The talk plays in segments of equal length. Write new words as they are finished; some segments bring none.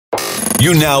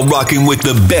You're now rocking with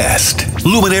the best.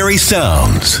 Luminary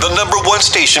Sounds, the #1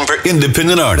 station for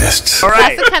independent artists. All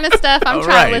right. That's the kind of stuff I'm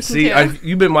trying to listen to.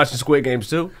 You've been watching Squid Games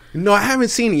too? No, I haven't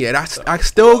seen it yet. I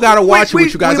still gotta watch it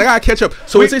with you guys. I gotta catch up.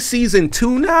 So is it season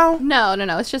 2 now? No.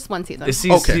 It's just one season.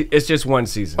 It's just one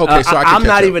season. Okay, so I'm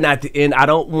not even at the end. I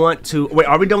don't want to. Wait,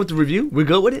 are we done with the review? We're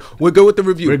good with it? We're good with the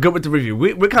review. We're good with the review.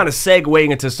 We're kind of segueing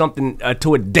into something,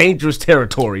 to a dangerous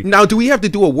territory. Now, do we have to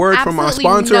do a word from our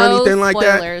sponsor or anything like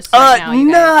that?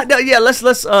 Yeah.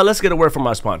 Let's get a word from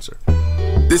our sponsor.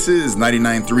 This is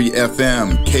 99.3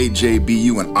 FM,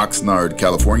 KJBU in Oxnard,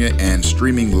 California, and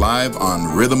streaming live on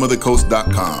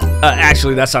rhythmofthecoast.com.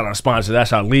 Actually, that's not our sponsor.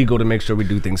 That's our legal to make sure we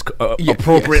do things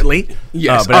appropriately.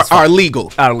 Yes, our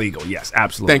legal. Our legal, yes,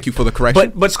 absolutely. Thank you for the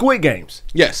correction. But Squid Games.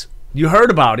 Yes. You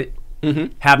heard about it.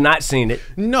 Have not seen it.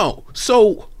 No.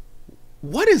 So,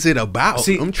 what is it about?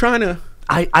 See, I'm trying to...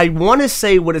 I want to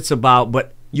say what it's about,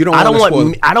 but... You don't want to spoil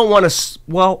it. I don't want to.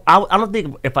 Well, I don't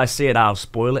think if I say it, I'll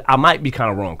spoil it. I might be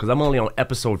kind of wrong because I'm only on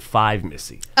episode 5,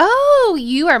 Missy. Oh,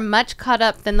 you are much caught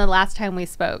up than the last time we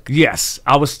spoke. Yes,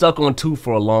 I was stuck on 2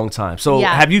 for a long time. So,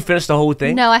 have you finished the whole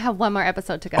thing? No, I have one more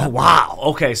episode to go. Oh wow.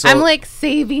 Okay, so I'm like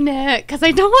saving it because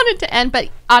I don't want it to end. But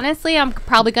honestly, I'm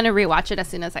probably going to rewatch it as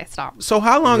soon as I stop. So,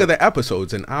 how long are the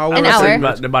episodes? An hour? An hour.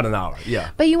 About an hour. Yeah.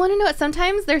 But you want to know what?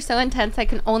 Sometimes they're so intense I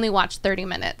can only watch 30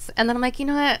 minutes, and then I'm like, you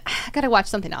know what? I gotta watch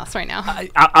something else right now.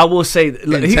 I will say,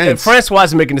 Francois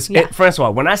is making this. Yeah.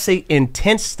 Francois, when I say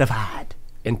intensified,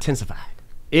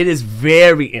 it is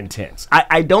very intense.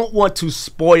 I don't want to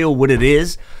spoil what it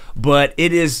is, but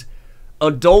it is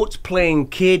adults playing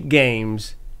kid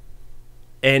games,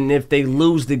 and if they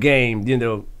lose the game,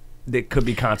 there could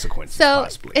be consequences. So,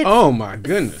 possibly. Oh my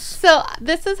goodness. So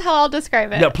this is how I'll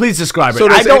describe it. Yeah, please describe it. So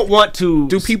I don't want to.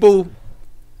 Do people?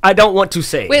 I don't want to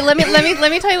say. Wait, let me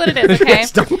tell you what it is, okay?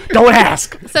 don't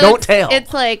ask. So don't tell.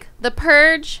 It's like The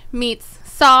Purge meets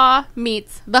Saw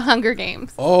meets The Hunger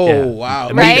Games. Oh wow!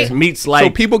 Right? Meets like so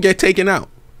people get taken out.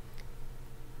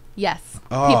 Yes,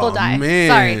 Oh, people die. man.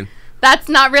 Sorry, that's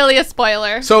not really a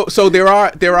spoiler. So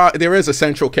there is a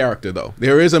central character though.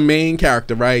 There is a main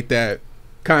character, right? That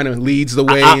kind of leads the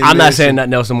way. I'm not saying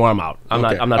nothing else anymore. I'm out. I'm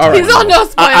Okay. not. All right. He's on no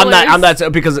spoilers. I'm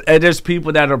not because there's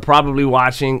people that are probably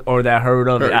watching or that heard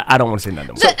of it. I don't want to say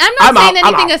nothing. I'm not saying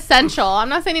anything essential. I'm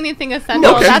not saying anything essential.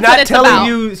 No, That's what it's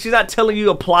about. She's not telling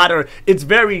you a plot or it's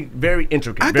very, very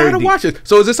intricate. I very gotta deep. watch it.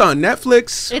 So is this on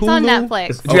Netflix? It's Hulu? on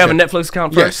Netflix. Do you have a Netflix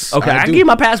account first? Yes, Okay, I I do. give you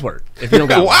my password if you don't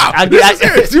got Wow, one. this is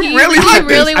serious. You really He like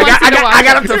really this. wants you to watch I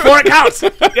got up it. to 4 accounts.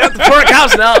 Got up to 4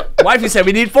 accounts now. Wifey said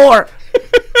we need 4.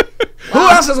 Who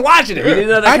else is watching it? We need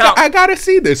another account. I gotta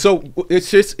see this. So it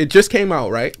just came out,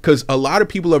 right? Because a lot of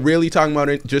people are really talking about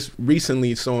it just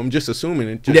recently. So I'm just assuming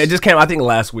it. Yeah, it just came out, I think,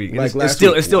 last week. Like It's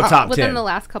still Wow. top 10. Within the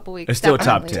last couple weeks. It's still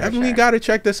top 10. Definitely gotta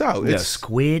check this out. Yeah, It's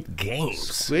Squid Games.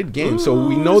 Squid Game. So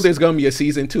we know there's gonna be a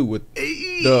season 2 with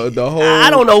the whole. I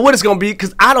don't know what it's gonna be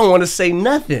because I don't want to say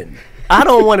nothing. I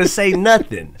don't want to say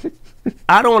nothing.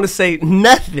 I don't want to say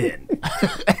nothing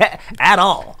at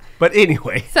all. But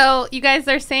anyway. So you guys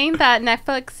are saying that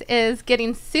Netflix is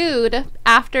getting sued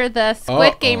after the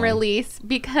Squid Game release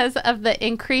because of the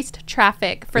increased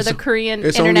traffic for the Korean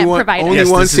internet providers.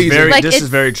 Only one this season. Is very, Like, this it's- is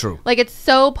very true. Like it's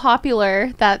so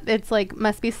popular that it's like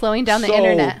must be slowing down the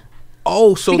internet.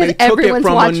 Oh, so Because they took it everyone's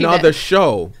from watching another it.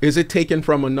 show. Is it taken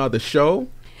from another show?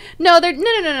 No, they're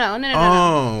no.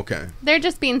 Oh, okay. They're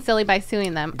just being silly by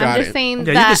suing them. Got I'm just it. saying Yeah, you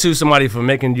can that. sue somebody for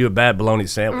making you a bad bologna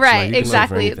sandwich. Right, Like, you can sue for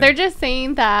exactly. anything. They're just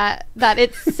saying that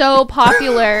it's so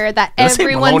popular that Did I say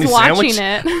everyone's bologna watching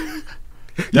sandwich?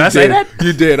 it. Did I say that?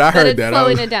 You did. I That heard it's that.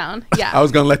 slowing it down. Yeah, I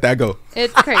was gonna let that go.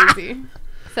 it's crazy.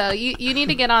 So you need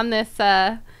to get on this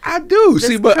I do. this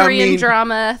See, but Korean I mean,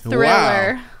 drama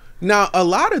thriller. Wow. Now, a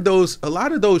lot of those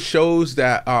shows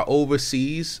that are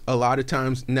overseas, a lot of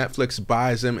times Netflix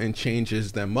buys them and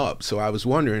changes them up. So I was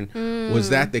wondering, was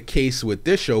that the case with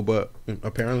this show? But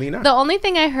apparently not. The only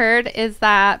thing I heard is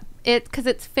that because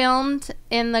it's filmed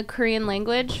in the Korean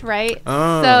language, right?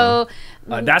 Oh.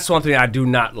 So That's one thing I do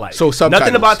not like. So subtitles.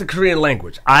 Nothing about the Korean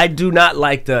language. I do not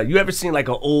like you ever seen like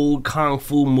an old kung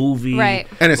fu movie? Right.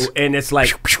 And it's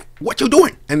like, what you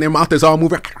doing? And their mouth is all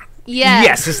moving.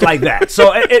 yes, it's like that.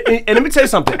 So, and let me tell you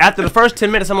something. After the first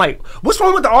 10 minutes, I'm like, what's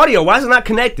wrong with the audio? Why is it not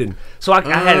connecting? So I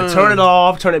had to turn it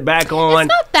off, turn it back on. it's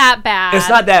not that bad. It's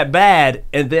not that bad.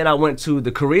 And then I went to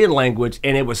the Korean language,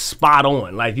 and it was spot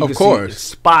on. Like you Of could course.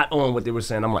 see spot on what they were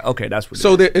saying. I'm like, okay, that's what.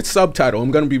 So it is. it's subtitle.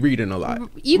 I'm gonna be reading a lot.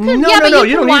 You can, No, yeah, no, but no. you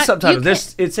You can don't watch, need subtitles.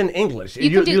 You can, It's in English.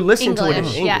 you can do You listen English, to it in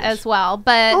English. yeah, as well.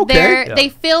 But Okay. they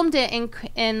filmed it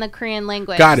in the Korean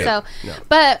language. Got it. So, Yeah.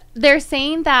 but they're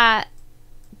saying that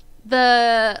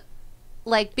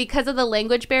like because of the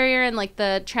language barrier and like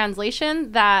the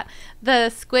translation, that the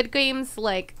Squid Games,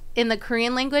 like in the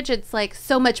Korean language, it's like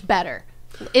so much better.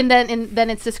 And then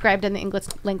it's described in the English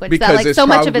language because that like so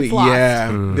much of it's lost.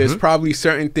 Yeah, there's probably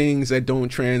certain things that don't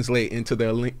translate into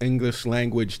the English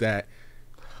language that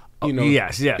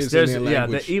yes. There's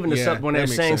when they're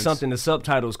saying sense. something, the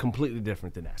subtitle is completely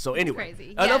different than that. So anyway,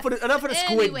 crazy. enough of the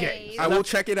Squid Anyways. Games. I will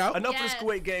check it out. Enough of the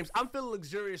Squid Games. I'm feeling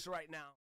luxurious right now.